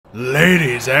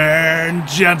Ladies and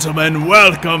gentlemen,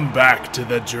 welcome back to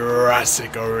the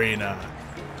Jurassic Arena.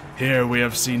 Here we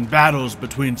have seen battles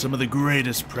between some of the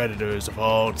greatest predators of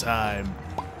all time.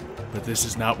 But this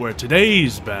is not where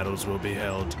today's battles will be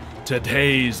held.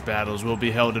 Today's battles will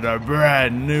be held in our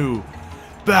brand new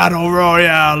Battle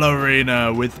Royale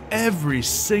arena with every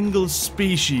single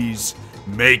species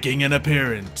making an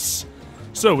appearance.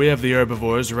 So we have the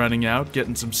herbivores running out,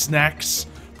 getting some snacks,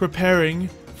 preparing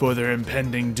for their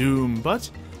impending doom, but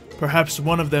perhaps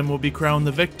one of them will be crowned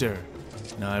the victor.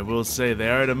 Now I will say they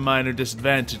are at a minor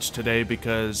disadvantage today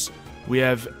because we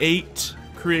have 8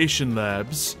 creation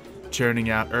labs churning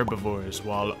out herbivores,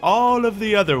 while all of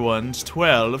the other ones,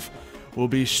 12, will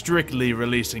be strictly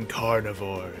releasing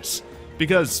carnivores.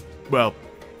 Because, well,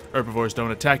 herbivores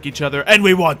don't attack each other, and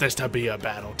we want this to be a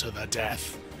battle to the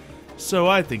death. So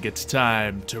I think it's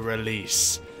time to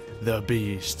release the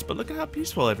beast. But look at how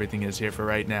peaceful everything is here for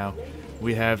right now.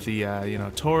 We have the,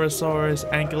 Torosaurus,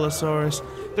 Ankylosaurus.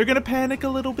 They're gonna panic a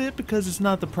little bit because it's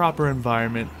not the proper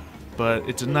environment, but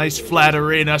it's a nice flat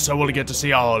arena, so we'll get to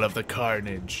see all of the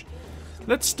carnage.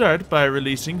 Let's start by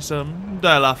releasing some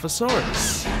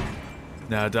Dilophosaurus.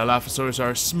 Now, Dilophosaurus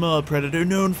are a small predator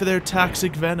known for their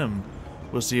toxic venom.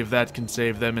 We'll see if that can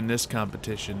save them in this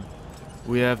competition.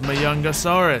 We have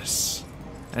Mayungasaurus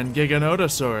and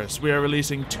Giganotosaurus. We are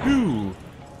releasing 2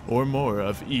 or more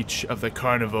of each of the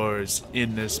carnivores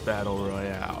in this battle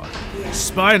royale.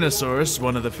 Spinosaurus,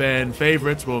 one of the fan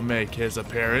favorites, will make his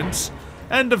appearance.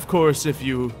 And of course, if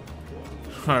you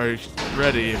are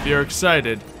ready, if you're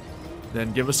excited,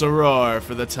 then give us a roar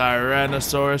for the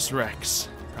Tyrannosaurus Rex.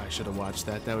 I should have watched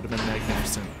that. That would have been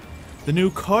magnificent. The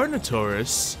new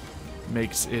Carnotaurus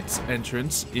makes its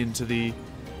entrance into the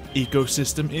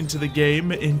ecosystem, into the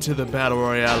game, into the Battle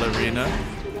Royale arena.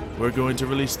 We're going to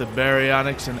release the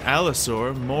Baryonyx and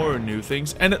Allosaur, more new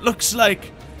things, and it looks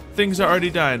like things are already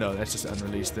dying. Oh, that's just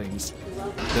unreleased things.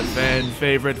 The fan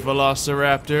favorite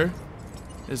Velociraptor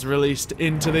is released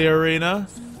into the arena.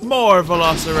 More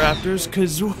Velociraptors,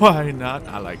 cause why not?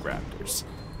 I like raptors.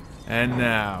 And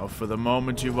now, for the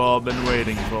moment you've all been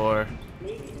waiting for,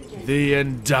 the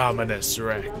Indominus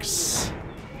Rex.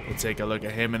 We'll take a look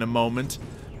at him in a moment,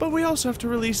 but we also have to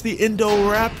release the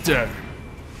Indoraptor.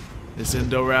 This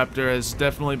Indoraptor has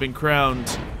definitely been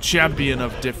crowned champion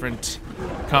of different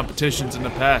competitions in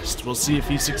the past. We'll see if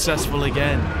he's successful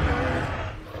again.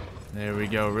 There we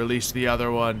go, release the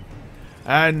other one.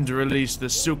 And release the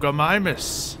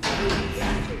Suchomimus.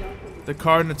 The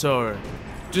Carnotaur.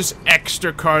 Just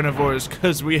extra carnivores,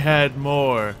 because we had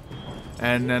more.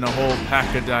 And then a whole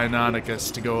pack of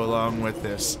Deinonychus to go along with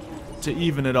this, to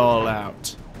even it all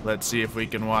out. Let's see if we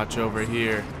can watch over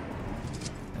here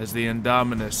as the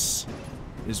Indominus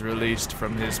is released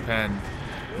from his pen.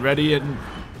 Ready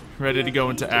to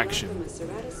go into action.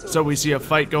 So we see a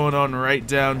fight going on right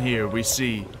down here. We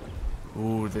see,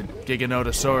 ooh, the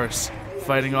Giganotosaurus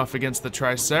fighting off against the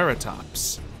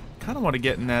Triceratops. Kind of want to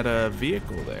get in that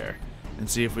vehicle there and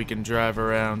see if we can drive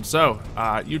around. So,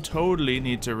 you totally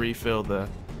need to refill the...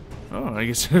 Oh, I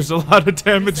guess there's a lot of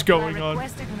damage going on.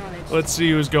 Let's see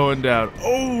who's going down.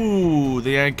 Oh,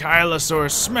 the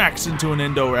Ankylosaurus smacks into an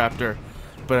Indoraptor.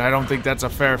 But I don't think that's a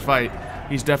fair fight.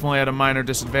 He's definitely at a minor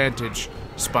disadvantage.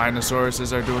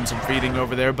 Spinosauruses are doing some feeding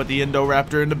over there, but the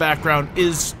Indoraptor in the background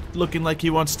is looking like he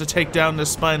wants to take down the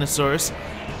Spinosaurus.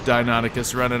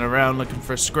 Deinonychus running around looking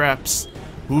for scraps.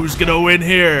 Who's gonna win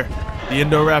here? The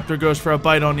Indoraptor goes for a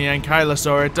bite on the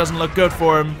Ankylosaur. It doesn't look good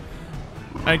for him.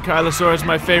 Ankylosaur is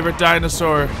my favorite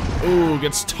dinosaur. Ooh,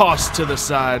 gets tossed to the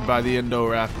side by the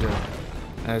Indoraptor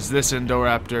as this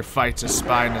Indoraptor fights a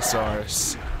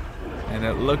Spinosaurus. And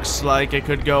it looks like it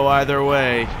could go either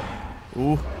way.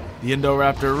 Ooh, the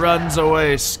Indoraptor runs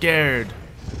away scared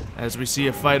as we see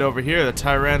a fight over here. The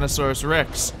Tyrannosaurus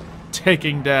Rex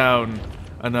taking down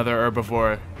another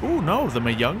herbivore. Ooh, no, the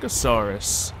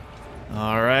Mayungasaurus.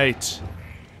 Alright,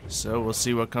 so we'll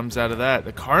see what comes out of that.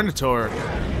 The Carnotaur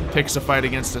picks a fight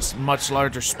against a much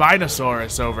larger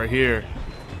Spinosaurus over here.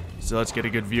 So let's get a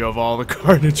good view of all the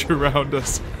carnage around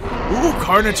us. Ooh,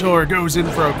 Carnotaur goes in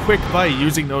for a quick bite,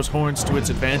 using those horns to its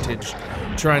advantage,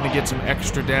 trying to get some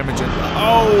extra damage in.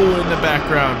 Oh, in the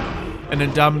background, an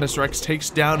Indominus Rex takes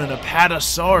down an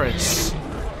Apatosaurus.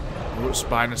 Ooh,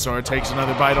 Spinosaur takes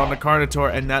another bite on the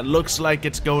Carnotaur, and that looks like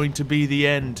it's going to be the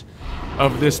end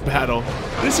of this battle.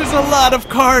 This is a lot of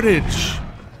carnage.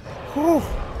 Whew.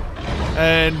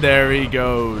 And there he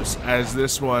goes, as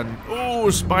this one, ooh,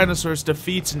 Spinosaurus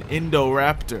defeats an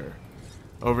Indoraptor.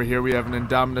 Over here we have an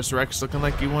Indominus Rex looking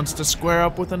like he wants to square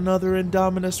up with another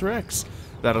Indominus Rex.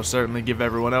 That'll certainly give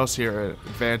everyone else here an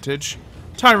advantage.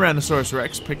 Tyrannosaurus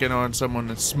Rex picking on someone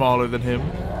that's smaller than him.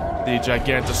 the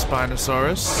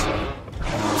Gigantospinosaurus.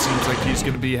 Seems like he's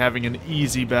going to be having an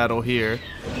easy battle here,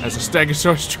 as the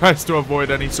Stegosaurus tries to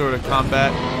avoid any sort of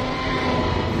combat.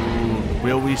 Ooh,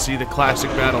 will we see the classic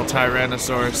battle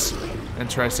Tyrannosaurus and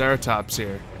Triceratops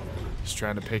here? He's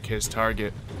trying to pick his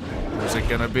target. Who's it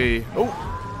going to be?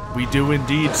 Oh, we do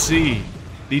indeed see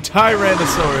the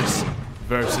Tyrannosaurus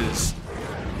versus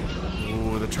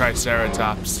the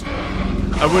Triceratops.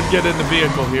 I would get in the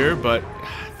vehicle here, but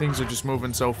things are just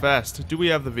moving so fast. Do we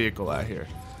have the vehicle out here?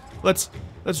 Let's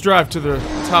drive to the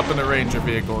top of the Ranger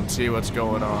vehicle and see what's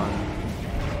going on.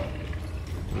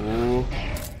 Ooh.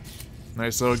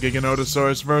 Nice little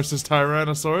Giganotosaurus versus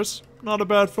Tyrannosaurus. Not a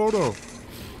bad photo.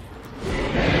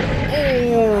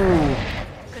 Oh!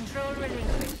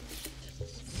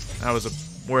 That was a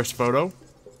worse photo.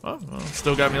 Oh, well,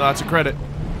 still got me lots of credit.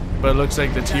 But it looks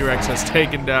like the T-Rex has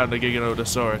taken down the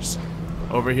Giganotosaurus.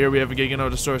 Over here we have a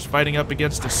Giganotosaurus fighting up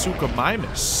against a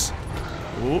Suchomimus.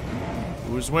 Ooh,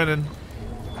 who's winning?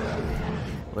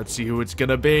 Let's see who it's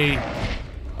gonna be.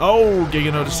 Oh,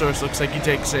 Giganotosaurus looks like he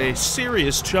takes a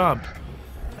serious chomp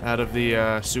out of the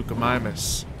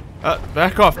Suchomimus.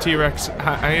 Back off, T-Rex.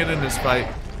 I ain't in this fight.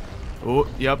 Oh,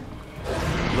 yep.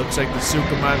 Looks like the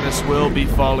Suchomimus will be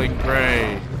falling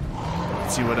prey.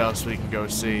 Let's see what else we can go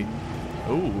see.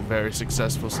 Ooh, very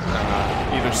successful.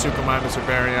 Either Suchomimus or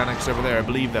Baryonyx over there. I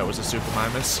believe that was a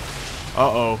Suchomimus.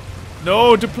 Uh-oh.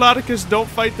 No, Diplodocus, don't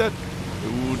fight that.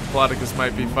 Ooh, Diplodocus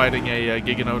might be fighting a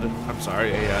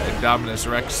Indominus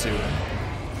Rex soon.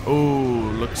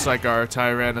 Ooh, looks like our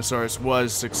Tyrannosaurus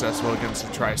was successful against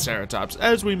the Triceratops,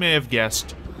 as we may have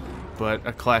guessed. But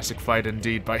a classic fight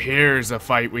indeed. But here's a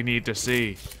fight we need to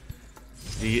see.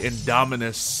 The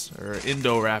Indominus, or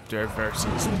Indoraptor,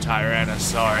 versus the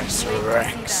Tyrannosaurus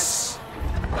Rex.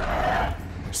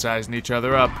 They're sizing each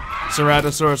other up.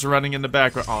 Ceratosaurus running in the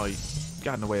background. Oh, he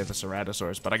got in the way of the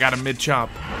Ceratosaurus, but I got him mid-chomp.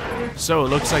 So, it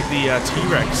looks like the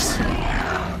T-Rex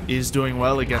is doing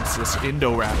well against this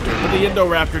Indoraptor. But the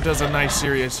Indoraptor does a nice,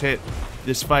 serious hit.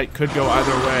 This fight could go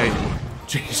either way.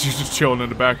 Jeez, you're just chilling in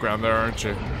the background there, aren't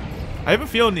you? I have a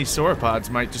feeling these sauropods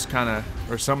might just kind of,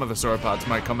 or some of the sauropods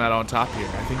might come out on top here.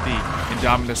 I think the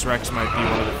Indominus Rex might be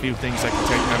one of the few things that can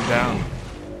take them down.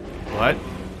 What?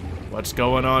 What's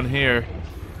going on here?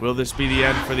 Will this be the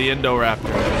end for the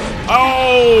Indoraptor?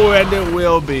 Oh, and it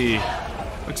will be.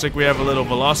 Looks like we have a little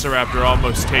Velociraptor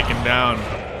almost taken down.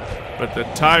 But the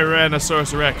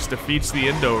Tyrannosaurus Rex defeats the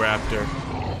Indoraptor.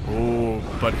 Oh,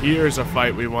 but here's a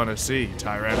fight we want to see.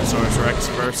 Tyrannosaurus Rex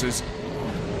versus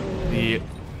the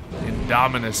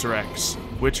Indominus Rex.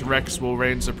 Which Rex will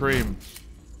reign supreme?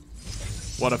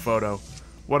 What a photo.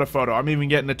 What a photo. I'm even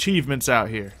getting achievements out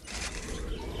here.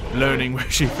 Learning where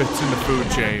she fits in the food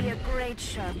chain.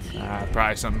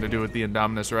 Probably something to do with the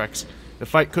Indominus Rex. The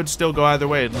fight could still go either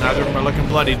way. Neither of them are looking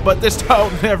bloodied. But this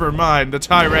time, never mind. The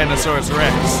Tyrannosaurus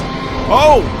Rex.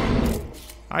 Oh!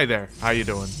 Hi there. How you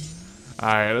doing?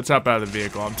 Alright, let's hop out of the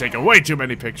vehicle. I'm taking way too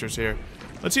many pictures here.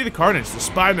 Let's see the carnage. The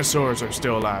Spinosaurs are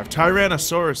still alive.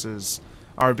 Tyrannosauruses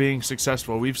are being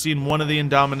successful. We've seen one of the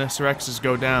Indominus Rexes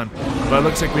go down, but it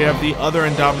looks like we have the other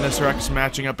Indominus Rex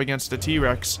matching up against the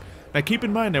T-Rex. Now keep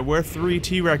in mind there were 3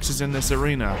 T-Rexes in this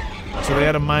arena, so they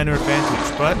had a minor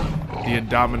advantage, but the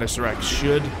Indominus Rex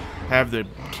should have the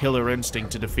killer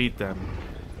instinct to defeat them.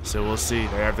 So we'll see.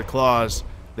 They have the claws,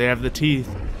 they have the teeth,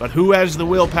 but who has the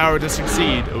willpower to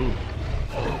succeed? Ooh.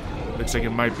 Looks like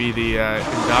it might be the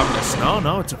Indominus.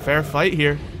 No, it's a fair fight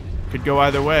here. Could go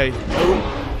either way. Ooh.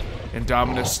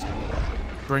 Indominus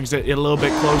brings it a little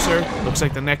bit closer. Looks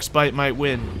like the next bite might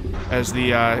win. As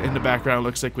the in the background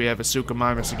looks like we have a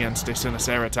Suchomimus against a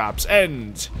Sinoceratops.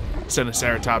 And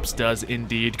Sinoceratops does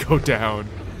indeed go down.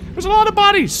 There's a lot of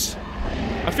bodies.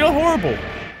 I feel horrible.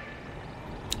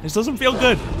 This doesn't feel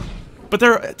good. But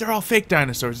they're all fake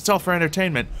dinosaurs. It's all for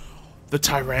entertainment. The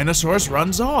Tyrannosaurus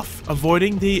runs off,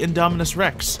 avoiding the Indominus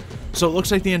Rex. So it looks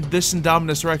like this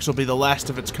Indominus Rex will be the last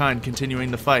of its kind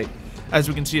continuing the fight. As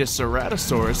we can see a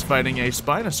Ceratosaurus fighting a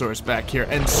Spinosaurus back here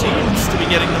and seems to be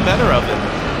getting the better of it.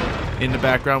 In the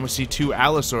background we see 2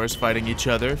 Allosaurs fighting each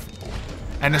other.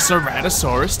 And the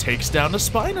Ceratosaurus takes down the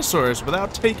Spinosaurus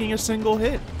without taking a single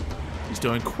hit. He's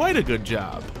doing quite a good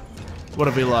job. What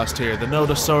have we lost here? The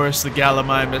Nodosaurus, the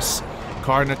Gallimimus,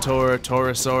 Carnotaur,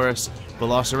 Torosaurus.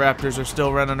 Velociraptors are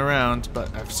still running around,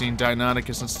 but I've seen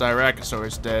Deinonychus and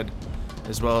Styracosaurus dead,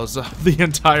 as well as the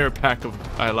entire pack of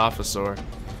Dilophosaur.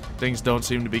 Things don't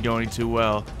seem to be going too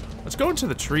well. Let's go into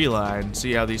the tree line and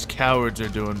see how these cowards are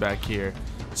doing back here.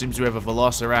 It seems we have a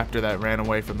Velociraptor that ran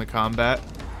away from the combat.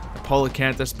 A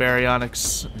Polycanthus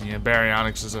Baryonyx. Yeah,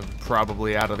 Baryonyx is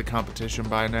probably out of the competition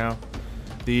by now.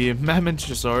 The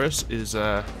Mamenchisaurus is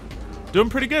doing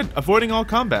pretty good, avoiding all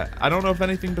combat. I don't know if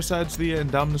anything besides the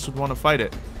Indominus would want to fight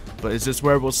it, but is this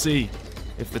where we'll see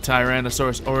if the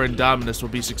Tyrannosaurus or Indominus will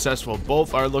be successful?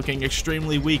 Both are looking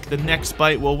extremely weak. The next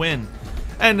bite will win,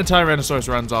 and the Tyrannosaurus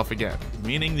runs off again,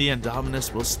 meaning the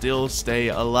Indominus will still stay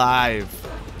alive.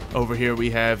 Over here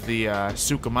we have the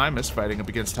Suchomimus fighting up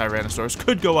against Tyrannosaurus.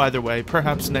 Could go either way.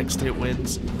 Perhaps next hit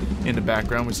wins. In the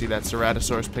background we see that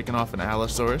Ceratosaurus picking off an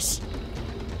Allosaurus.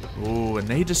 Ooh, and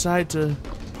they decide to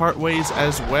part ways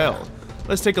as well.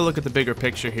 Let's take a look at the bigger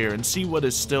picture here and see what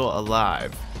is still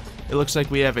alive. It looks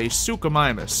like we have a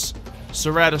Suchomimus,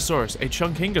 Ceratosaurus, a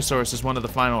Chunkingosaurus is one of the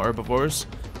final herbivores.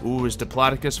 Ooh, is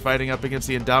Diplodocus fighting up against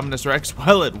the Indominus Rex?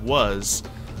 Well, it was,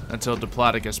 until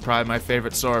Diplodocus, probably my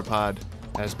favorite sauropod,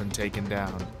 has been taken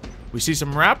down. We see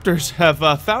some raptors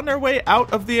have found their way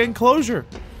out of the enclosure,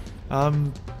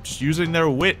 just using their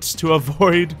wits to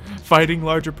avoid fighting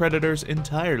larger predators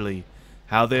entirely.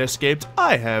 How they escaped,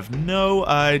 I have no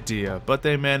idea, but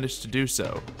they managed to do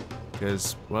so.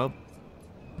 Because, well,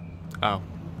 oh,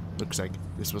 looks like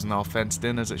this wasn't all fenced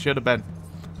in as it should have been.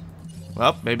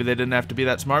 Well, maybe they didn't have to be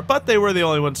that smart, but they were the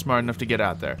only ones smart enough to get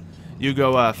out there. You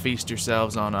go feast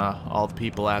yourselves on all the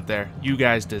people out there. You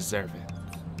guys deserve it.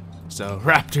 So,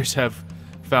 raptors have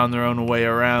found their own way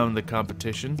around the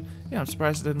competition. Yeah, I'm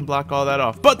surprised it didn't block all that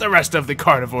off. But the rest of the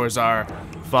carnivores are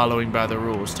following by the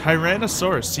rules.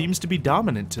 Tyrannosaurus seems to be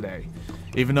dominant today,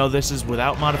 even though this is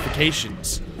without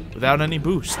modifications, without any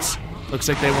boosts. Looks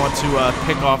like they want to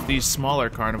pick off these smaller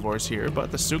carnivores here,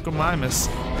 but the Suchomimus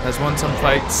has won some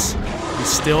fights. He's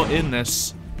still in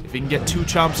this. If he can get 2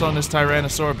 chomps on this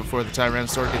Tyrannosaur before the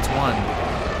Tyrannosaur gets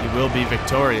 1, he will be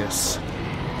victorious.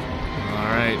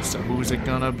 Alright, so who's it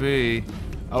gonna be?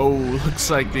 Oh,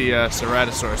 looks like the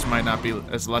Ceratosaurus might not be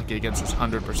as lucky against this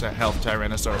 100% health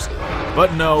Tyrannosaurus.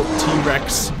 But no,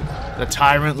 T-Rex, the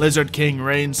Tyrant Lizard King,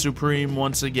 reigns supreme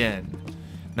once again.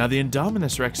 Now the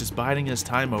Indominus Rex is biding his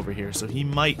time over here, so he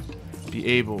might be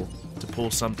able to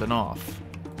pull something off.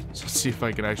 So let's see if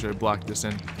I can actually block this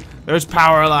in. There's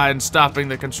power lines stopping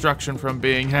the construction from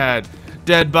being had.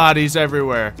 Dead bodies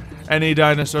everywhere. Any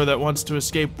dinosaur that wants to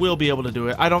escape will be able to do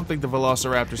it. I don't think the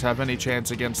Velociraptors have any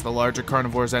chance against the larger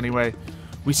carnivores anyway.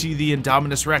 We see the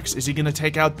Indominus Rex. Is he going to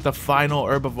take out the final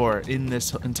herbivore in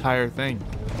this entire thing?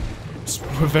 It's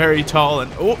very tall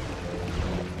and... oh!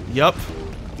 Yup.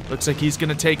 Looks like he's going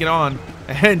to take it on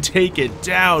and take it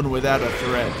down without a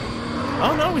threat.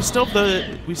 Oh no, we still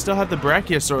have the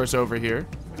Brachiosaurus over here.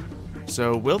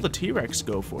 So will the T-Rex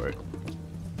go for it?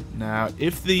 Now,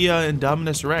 if the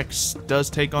Indominus Rex does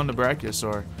take on the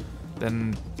Brachiosaur,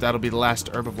 then that'll be the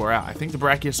last herbivore out. I think the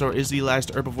Brachiosaur is the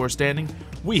last herbivore standing.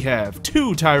 We have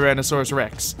 2 Tyrannosaurus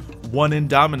Rex, 1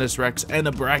 Indominus Rex, and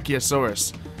a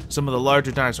Brachiosaurus. Some of the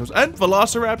larger dinosaurs. And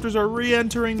Velociraptors are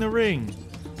re-entering the ring.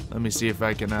 Let me see if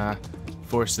I can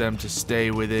force them to stay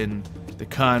within the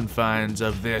confines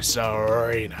of this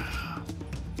arena.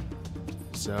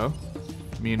 So,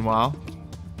 meanwhile,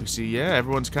 we see, yeah,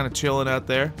 everyone's kind of chilling out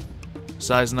there,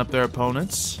 sizing up their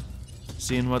opponents,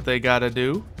 seeing what they gotta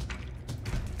do.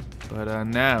 But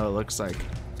now it looks like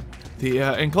the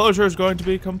enclosure is going to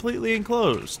be completely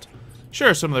enclosed.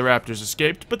 Sure, some of the raptors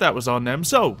escaped, but that was on them,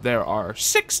 so there are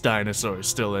 6 dinosaurs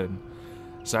still in.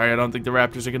 Sorry, I don't think the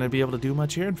raptors are going to be able to do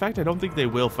much here. In fact, I don't think they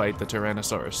will fight the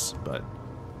Tyrannosaurus, but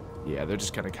yeah, they're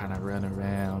just going to kind of run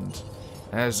around.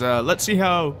 As let's see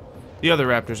how the other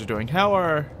raptors are doing. How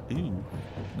are... ooh,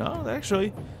 no,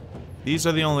 actually, these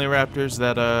are the only raptors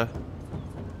that,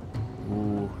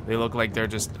 ooh, they look like they're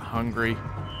just hungry,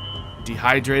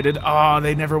 dehydrated. Oh,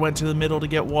 they never went to the middle to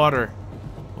get water.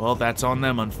 Well, that's on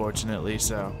them, unfortunately,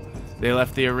 so they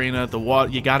left the arena.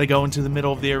 You gotta go into the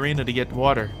middle of the arena to get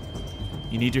water.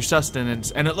 You need your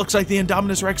sustenance, and it looks like the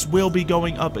Indominus Rex will be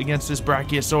going up against this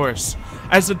Brachiosaurus.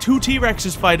 As the 2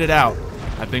 T-Rexes fight it out,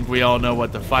 I think we all know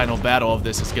what the final battle of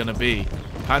this is gonna be.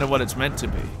 Kind of what it's meant to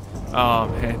be. Oh,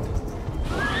 man.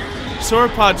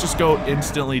 Sauropods just go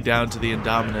instantly down to the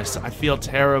Indominus. I feel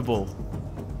terrible.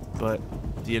 But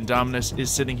the Indominus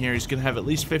is sitting here. He's going to have at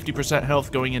least 50%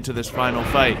 health going into this final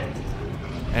fight.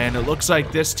 And it looks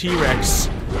like this T-Rex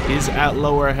is at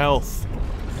lower health.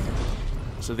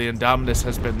 So the Indominus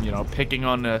has been, you know, picking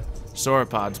on the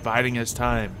sauropods, biding his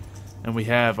time. And we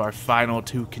have our final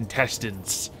 2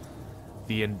 contestants.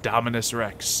 The Indominus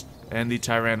Rex and the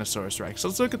Tyrannosaurus Rex.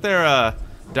 Let's look at their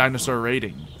dinosaur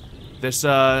rating. This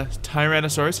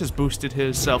Tyrannosaurus has boosted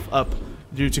himself up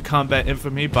due to combat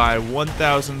infamy by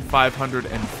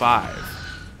 1,505.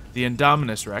 The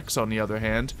Indominus Rex, on the other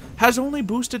hand, has only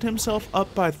boosted himself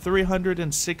up by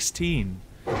 316.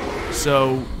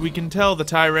 So we can tell the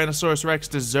Tyrannosaurus Rex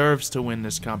deserves to win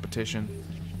this competition.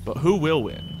 But who will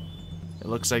win? It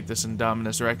looks like this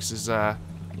Indominus Rex is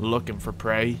looking for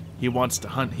prey. He wants to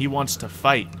hunt. He wants to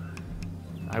fight.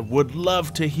 I would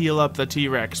love to heal up the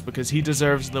T-Rex because he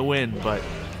deserves the win, but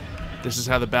this is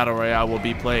how the Battle Royale will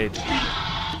be played.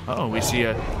 Oh, we see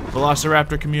a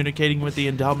Velociraptor communicating with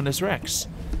the Indominus Rex.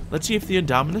 Let's see if the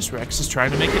Indominus Rex is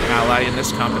trying to make an ally in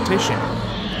this competition.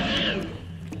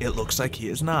 It looks like he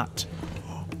is not.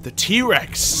 The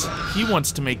T-Rex, he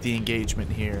wants to make the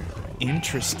engagement here.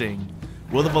 Interesting.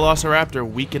 Will the Velociraptor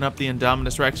weaken up the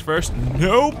Indominus Rex first?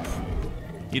 Nope!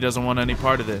 He doesn't want any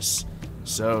part of this.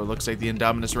 So, looks like the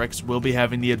Indominus Rex will be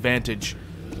having the advantage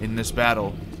in this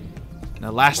battle.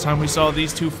 Now, last time we saw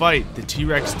these two fight, the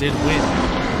T-Rex did win.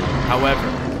 However,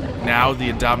 now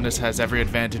the Indominus has every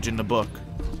advantage in the book.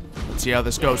 Let's see how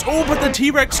this goes. Oh, but the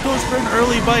T-Rex goes for an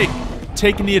early bite,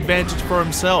 taking the advantage for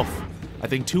himself. I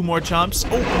think 2 more chomps.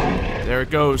 Oh, there it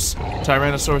goes.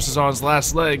 Tyrannosaurus is on his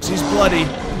last legs. He's bloody.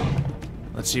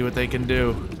 Let's see what they can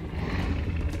do.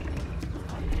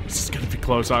 This is gonna be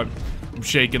close. I'm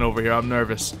shaking over here. I'm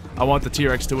nervous. I want the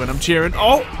T-Rex to win. I'm cheering.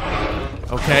 Oh!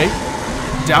 Okay.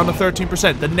 Down to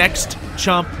 13%. The next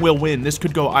chomp will win. This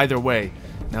could go either way.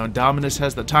 Now, Indominus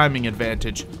has the timing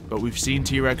advantage, but we've seen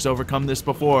T-Rex overcome this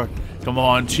before. Come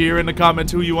on, cheer in the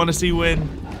comments who you want to see win.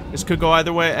 This could go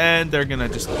either way, and they're gonna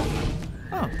just...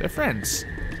 Oh, they're friends.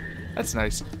 That's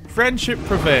nice. Friendship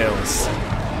prevails.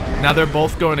 Now they're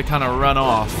both going to kind of run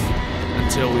off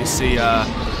until we see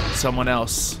someone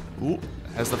else. Ooh,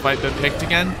 has the fight been picked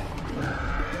again?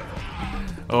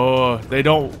 Oh, they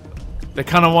don't... They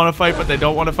kind of want to fight, but they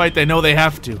don't want to fight. They know they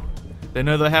have to. They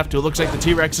know they have to. It looks like the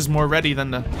T-Rex is more ready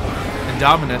than the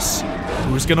Indominus.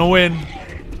 Who's gonna win?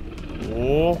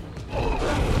 Oh.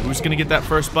 Who's gonna get that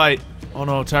first bite? Oh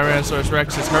no, Tyrannosaurus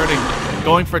Rex is hurting.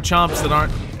 Going for chomps that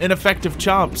aren't ineffective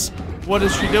chomps. What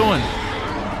is she doing?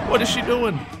 What is she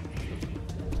doing?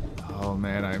 Oh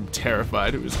man, I'm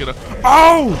terrified. Who's gonna...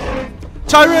 Oh!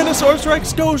 Tyrannosaurus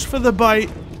Rex goes for the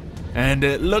bite. And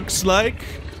it looks like,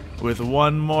 with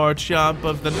one more chomp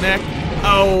of the neck...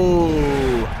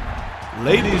 Oh!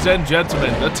 Ladies and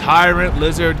gentlemen, the Tyrant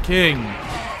Lizard King.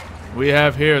 We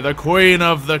have here the Queen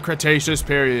of the Cretaceous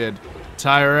period,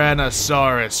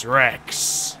 Tyrannosaurus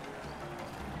Rex.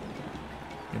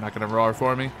 You're not gonna roar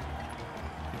for me?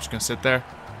 You're just gonna sit there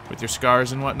with your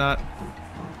scars and whatnot?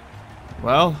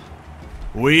 Well,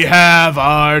 we have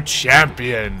our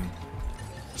champion.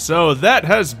 So that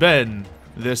has been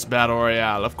this Battle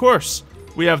Royale. Of course,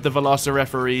 we have the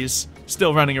Velociraptors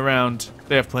still running around.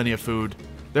 They have plenty of food.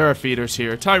 There are feeders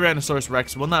here. Tyrannosaurus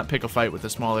Rex will not pick a fight with a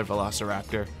smaller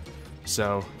Velociraptor.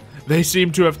 So, they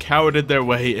seem to have cowarded their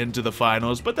way into the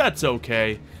finals, but that's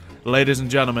okay. Ladies and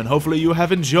gentlemen, hopefully you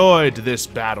have enjoyed this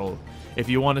battle. If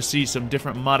you want to see some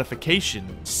different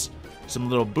modifications, some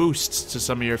little boosts to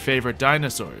some of your favorite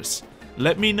dinosaurs,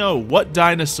 let me know what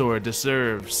dinosaur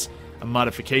deserves a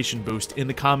modification boost in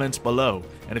the comments below.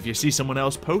 And if you see someone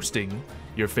else posting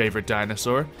your favorite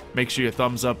dinosaur, make sure you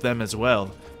thumbs up them as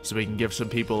well, so we can give some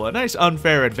people a nice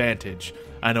unfair advantage.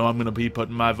 I know I'm going to be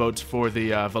putting my votes for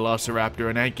the Velociraptor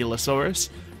and Ankylosaurus,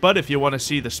 but if you want to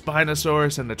see the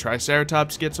Spinosaurus and the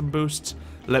Triceratops get some boosts,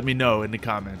 let me know in the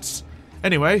comments.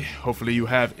 Anyway, hopefully you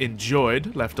have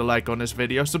enjoyed, left a like on this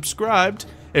video, subscribed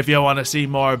if you want to see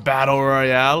more Battle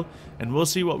Royale, and we'll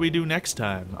see what we do next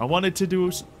time. I wanted to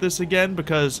do this again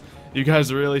because you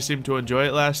guys really seemed to enjoy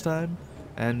it last time,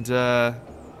 and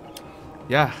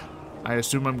yeah, I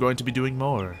assume I'm going to be doing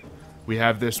more. We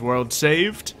have this world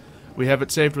saved. We have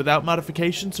it saved without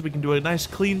modification, so we can do a nice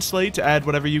clean slate to add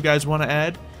whatever you guys want to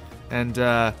add. And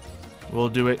we'll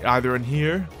do it either in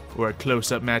here or a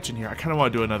close-up match in here. I kind of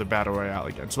want to do another Battle Royale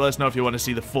again, so let us know if you want to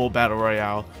see the full Battle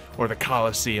Royale or the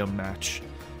Coliseum match.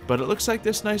 But it looks like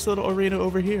this nice little arena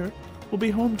over here will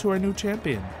be home to our new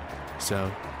champion.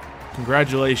 So,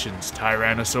 congratulations,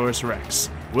 Tyrannosaurus Rex.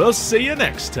 We'll see you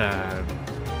next time.